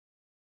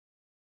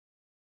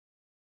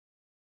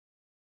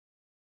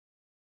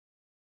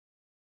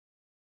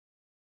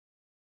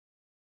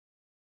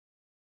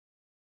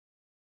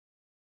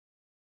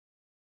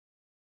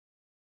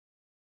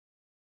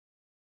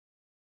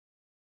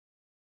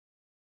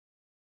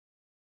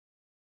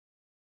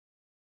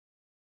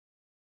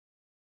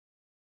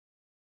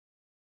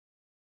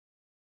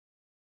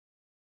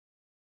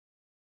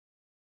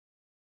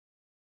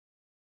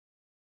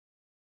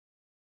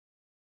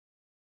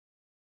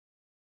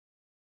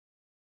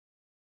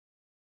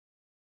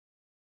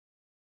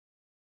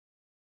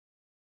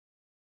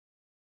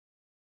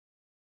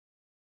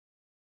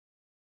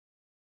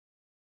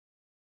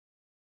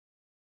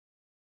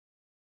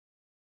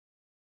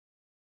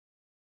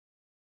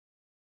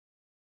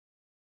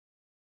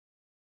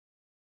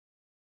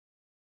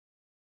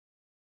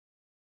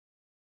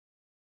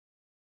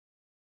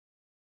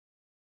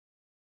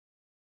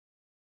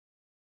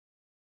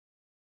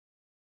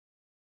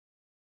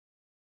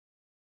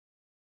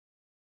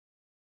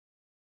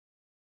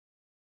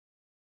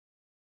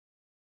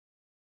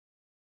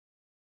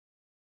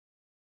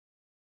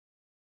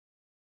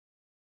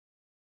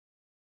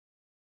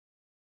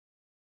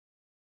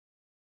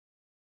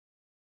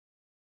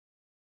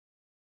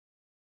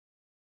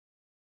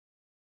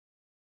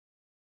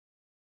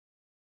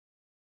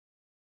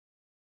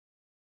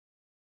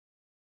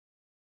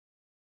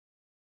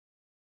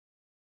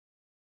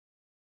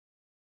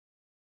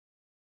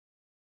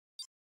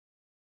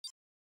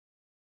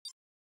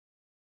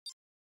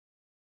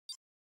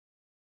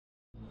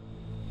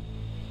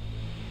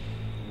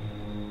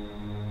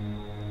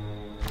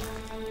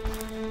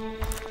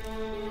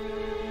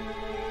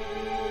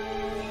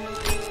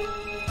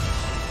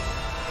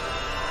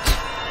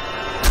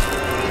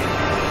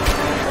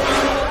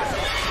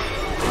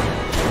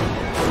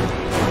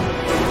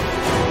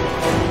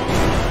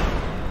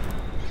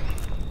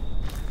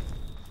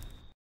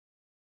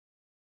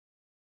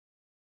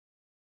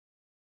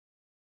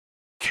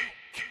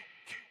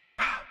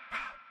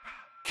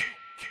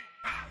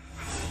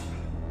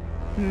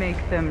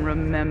Make them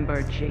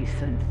remember,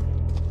 Jason.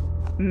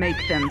 Make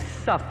them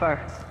suffer.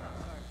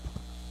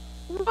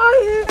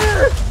 Why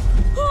here?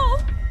 Oh,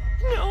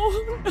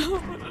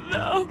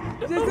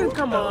 no. Jason,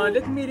 come on,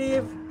 let me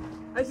leave.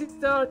 I should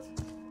start.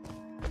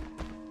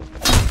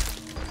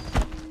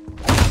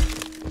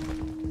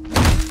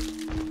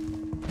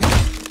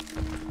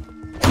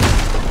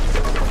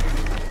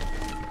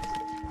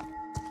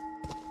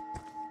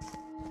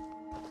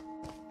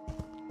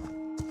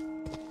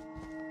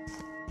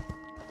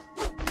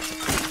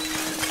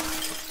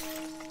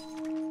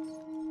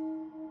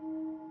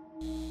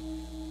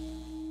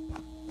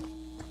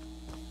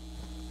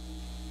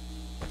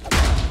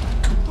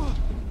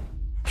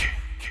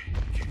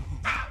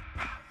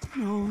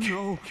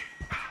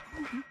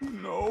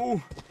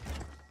 No.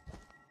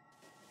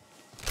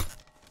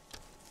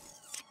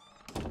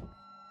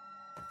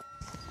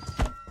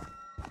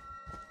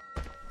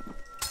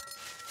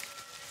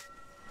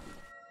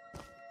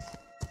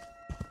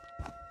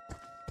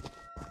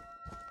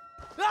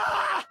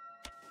 Ah!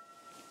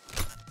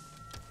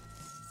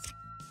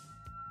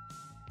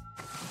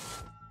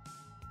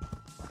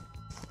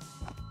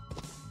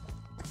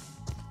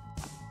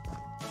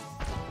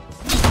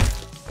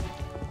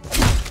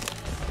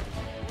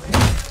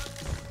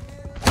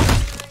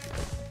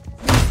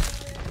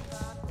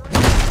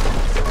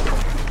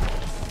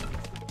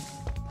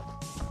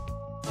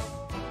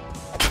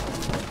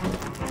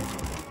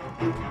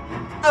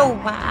 Oh,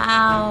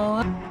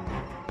 wow.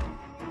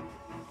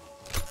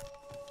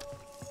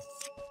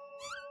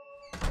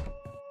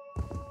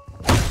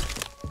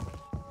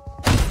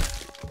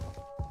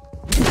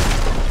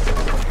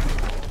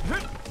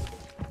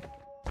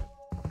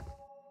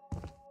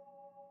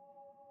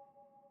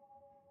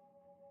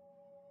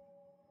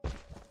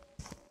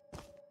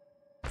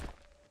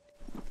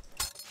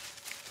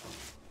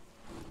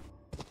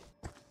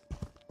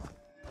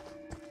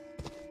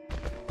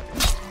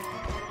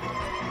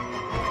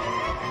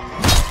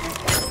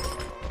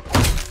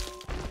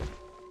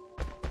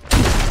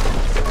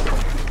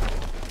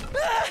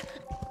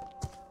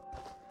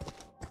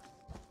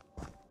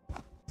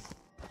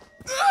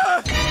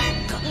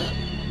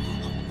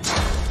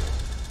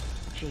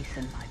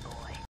 Jason, my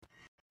boy.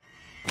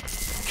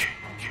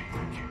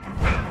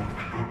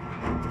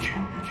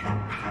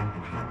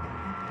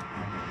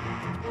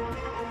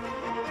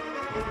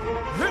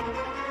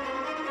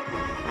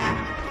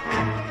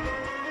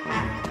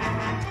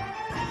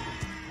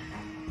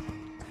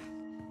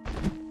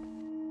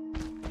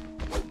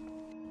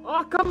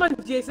 Oh, come on,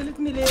 Jason, let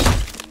me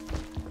live.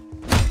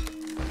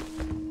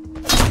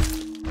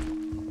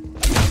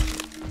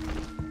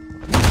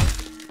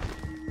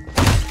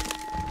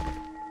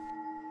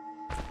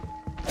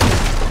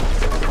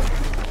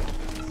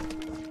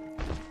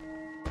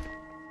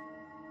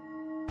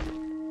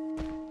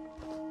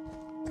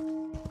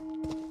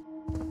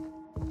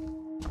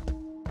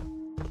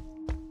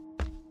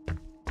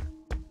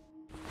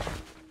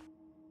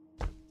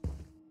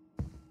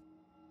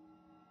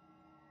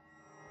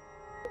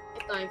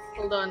 Nice,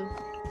 hold on.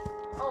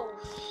 Oh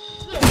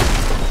shit!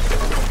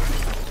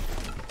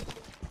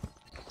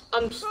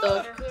 I'm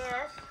stuck.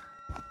 Yes.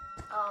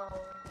 Oh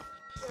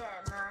shit,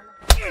 man.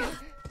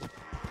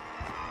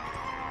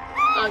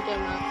 Okay,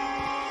 man.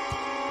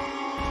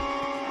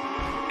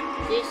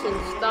 Jason,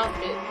 stop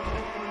it.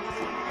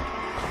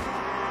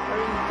 Why are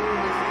you doing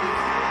this?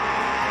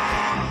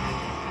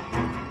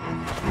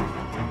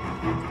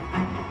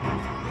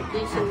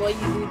 Jason, why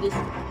you do this?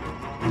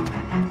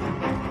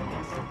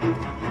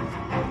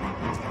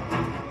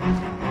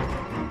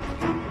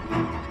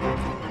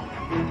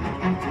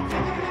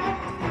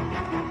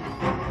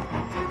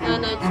 No,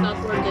 it's not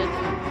worth it.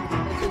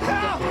 Let's just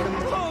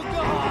get Oh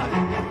God!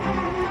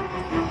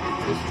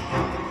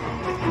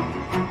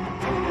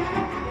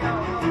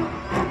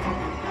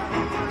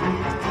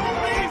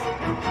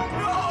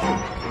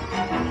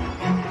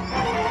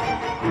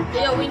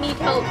 Yeah, we need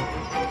help.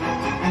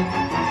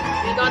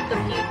 We got the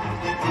feet.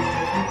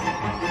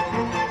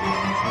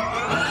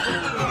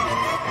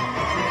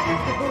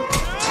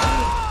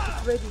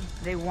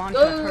 They want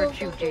Go, to hurt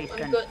you, go.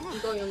 Jason. I'm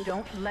going.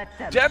 Don't let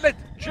them. Damn it!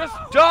 Just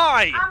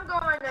die! I'm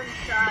going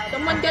inside.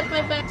 Someone get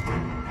my back.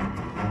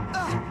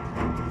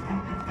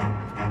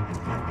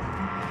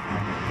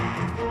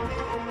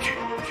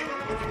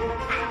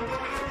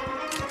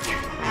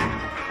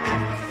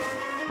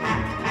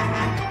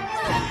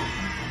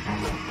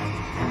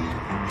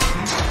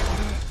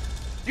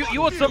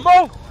 You want some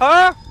more?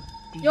 Huh?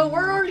 Yo,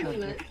 where are you,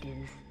 man?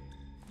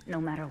 No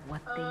matter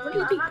what they What do, do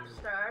you think? I'm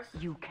upstairs.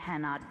 you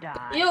cannot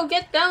die. Yo,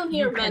 get down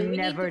here, you man. can We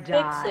never need to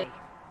die. fix it.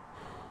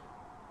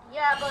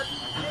 Yeah, but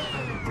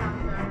Jason is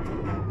not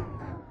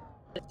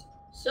there.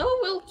 So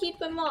we'll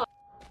keep him off.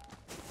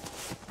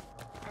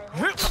 I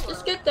hope so.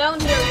 Just get down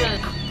here,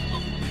 man.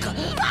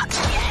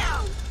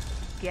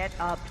 Get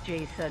up,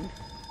 Jason.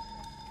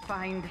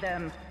 Find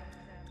them.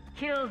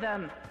 Kill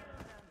them.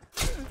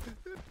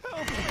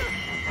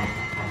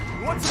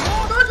 What's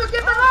wrong? Don't you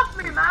get them off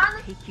me,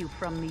 man! Take you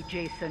from me,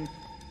 Jason.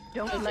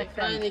 Don't Okay, let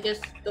fine. them. I guess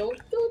don't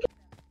do that.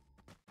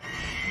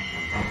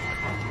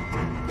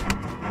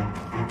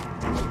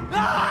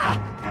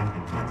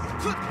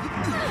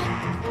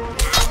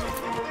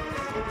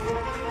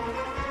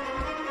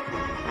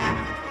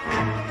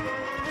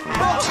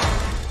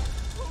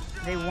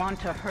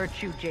 want to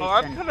hurt you, Jason. Oh,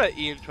 I'm kind of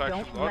aim tracking.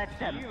 Don't let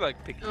them. Can you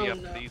like pick me Oh, up,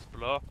 no. please,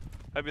 bro?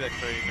 That'd be like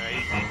very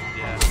nice.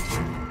 Yeah.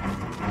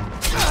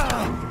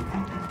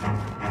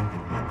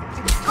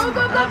 Go,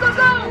 go, go, go,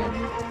 go!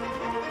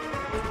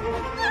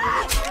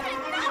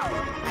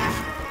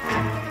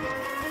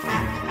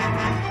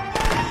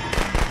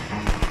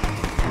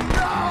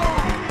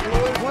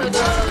 For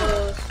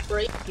the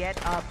spray.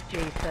 Get up,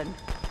 Jason.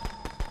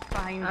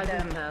 Find I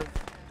them. didn't have.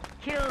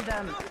 Kill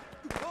them.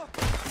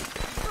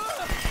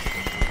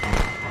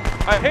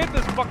 I hate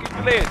this fucking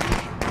glitch.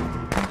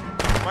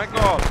 My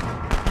God.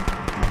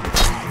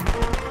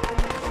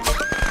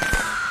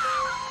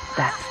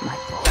 That's my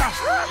boy.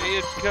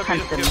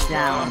 Hunt Hunt them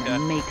down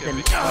and make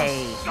them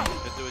pay.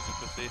 Do it, you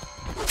pussy.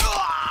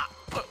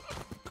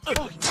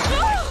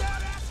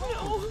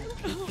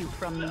 Take you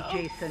from me,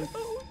 Jason.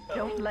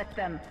 Don't let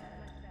them.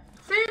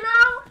 See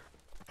now?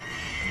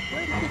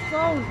 Where's the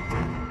phone?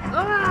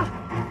 Ah!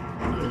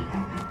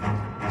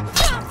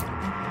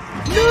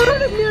 No,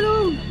 leave me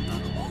alone!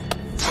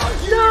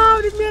 No,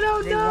 leave me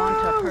alone! They No! want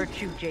to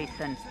hurt you,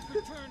 Jason.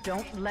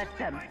 Don't let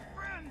them.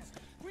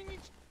 We need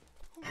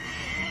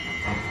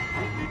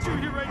you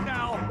here right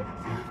now.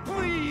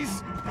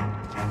 Please.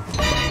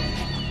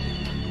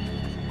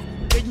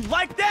 Didn't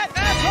like that,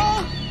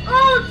 asshole?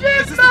 Oh,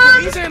 This is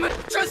Jason! the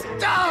reason. Just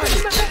die!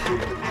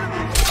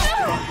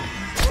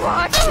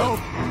 What?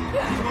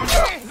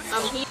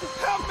 I'm here.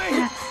 Help me!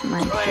 That's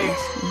my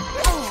Please!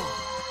 Jason.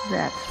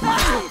 That's my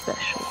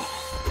special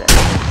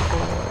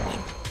boy.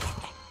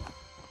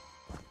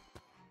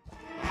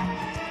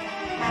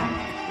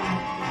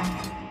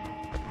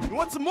 You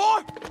want some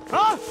more?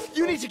 Huh?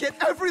 You need to get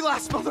every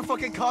last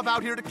motherfucking cub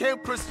out here to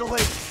Camp Crystal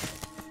Lake.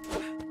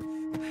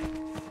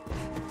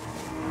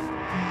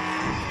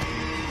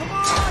 Come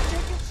on,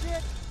 taking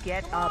shit.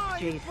 Get Come up, on,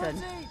 you Jason.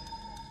 pussy.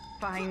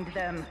 Find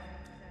them.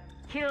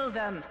 Kill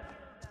them.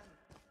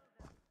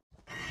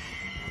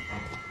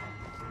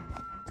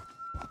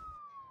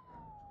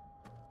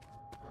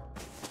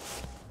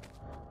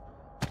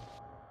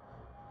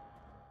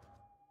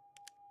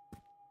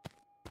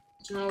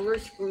 No, we're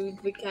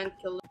screwed. We can't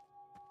kill him.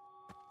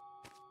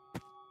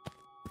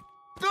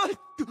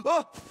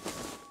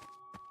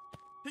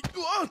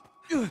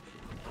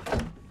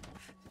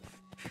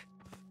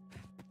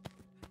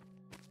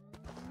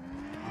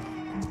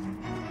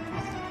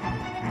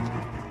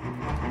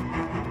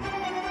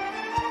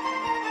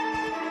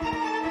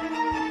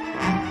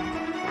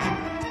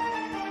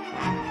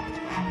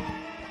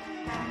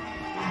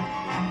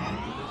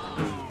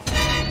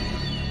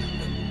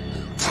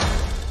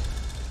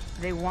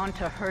 They want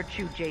to hurt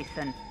you,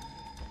 Jason.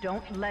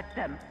 Don't let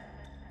them.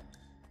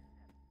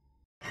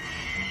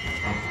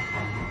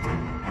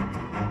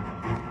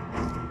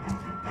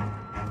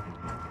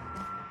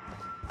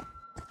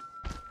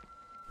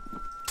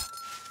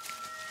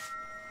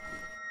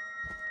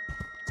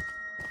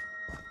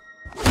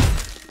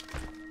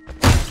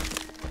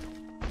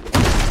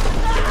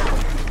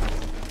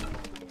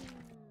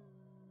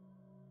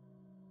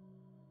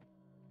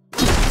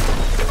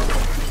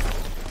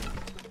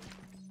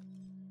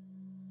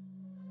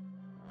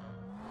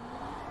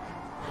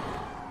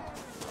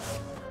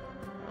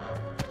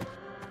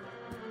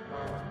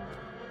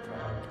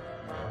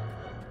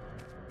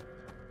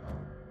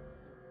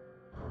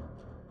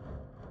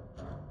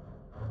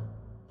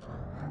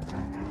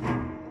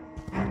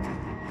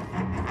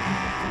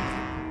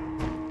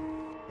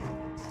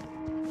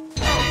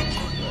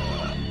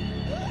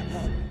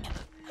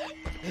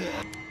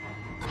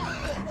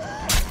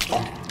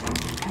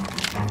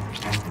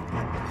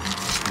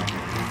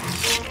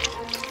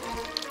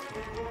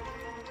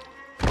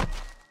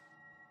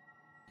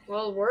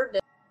 Well, we're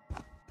dead.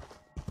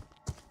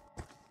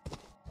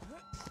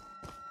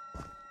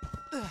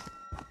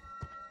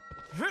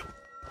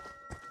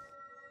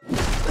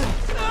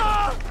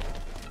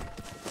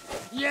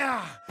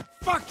 Yeah!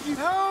 Fuck you!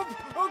 Help!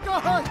 Oh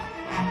God!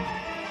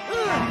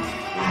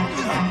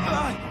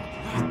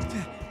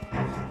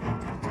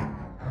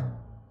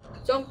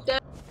 Jump down.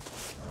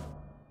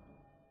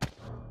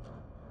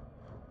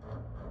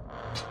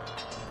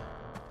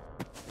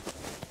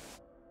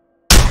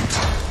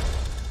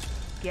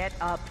 Get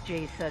up,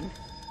 Jason.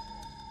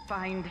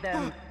 Find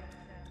them.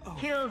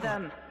 Kill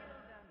them.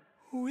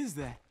 Who is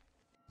that?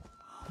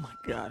 Oh my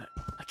God!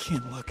 I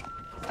can't look.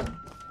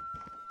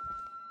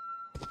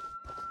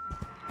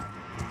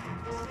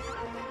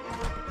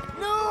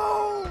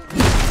 No!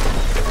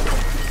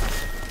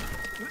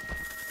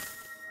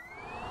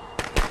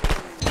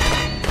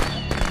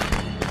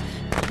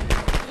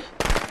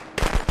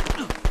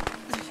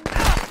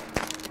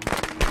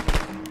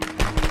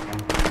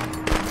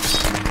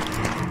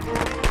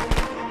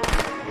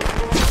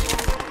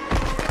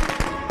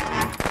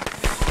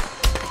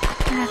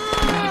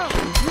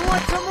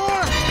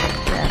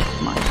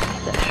 That's my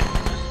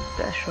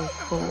special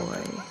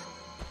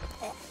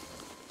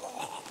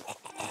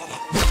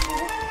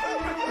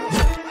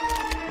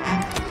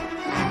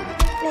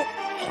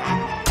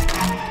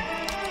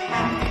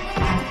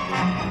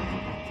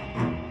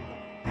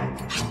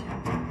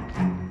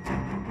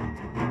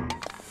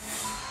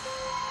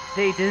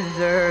They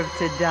deserve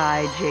to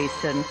die,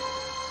 Jason.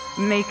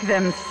 Make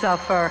them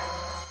suffer.